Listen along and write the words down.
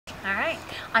All right.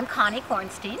 I'm Connie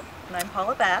Kornstein. And I'm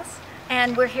Paula Bass.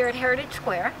 And we're here at Heritage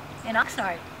Square in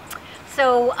Oxnard.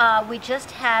 So we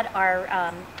just had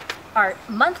our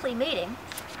monthly meeting,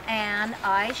 and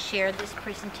I shared this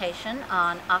presentation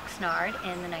on Oxnard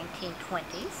in the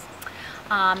 1920s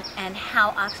and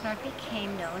how Oxnard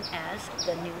became known as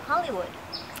the New Hollywood.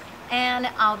 And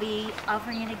I'll be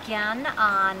offering it again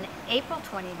on April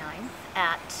 29th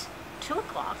at 2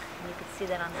 o'clock. You can see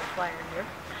that on the flyer here.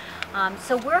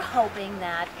 So we're hoping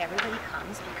that everybody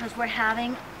comes because we're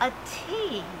having a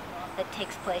tea that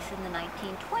takes place in the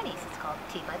 1920s. It's called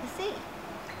Tea by the Sea.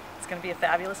 It's going to be a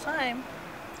fabulous time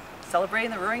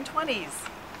celebrating the Roaring 20s.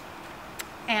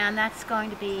 And that's going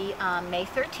to be May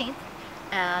 13th,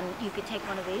 and you could take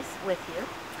one of these with you.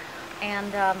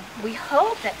 And we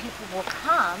hope that people will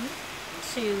come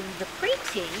to the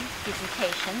pre-tea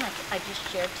presentation that I just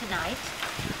shared tonight,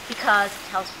 because it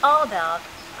tells all about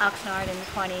Oxnard in the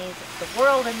 20s, the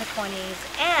world in the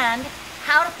 20s, and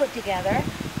how to put together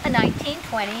a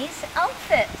 1920s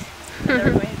outfit. There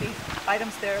are going to be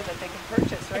items there that they can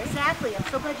purchase, right? Exactly. I'm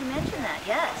so glad you mentioned that.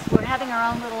 Yes, we're having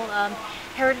our own little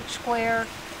Heritage Square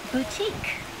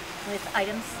boutique with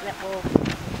items that will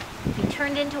be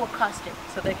turned into a costume.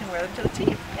 So they can wear them to the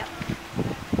tea. Yep.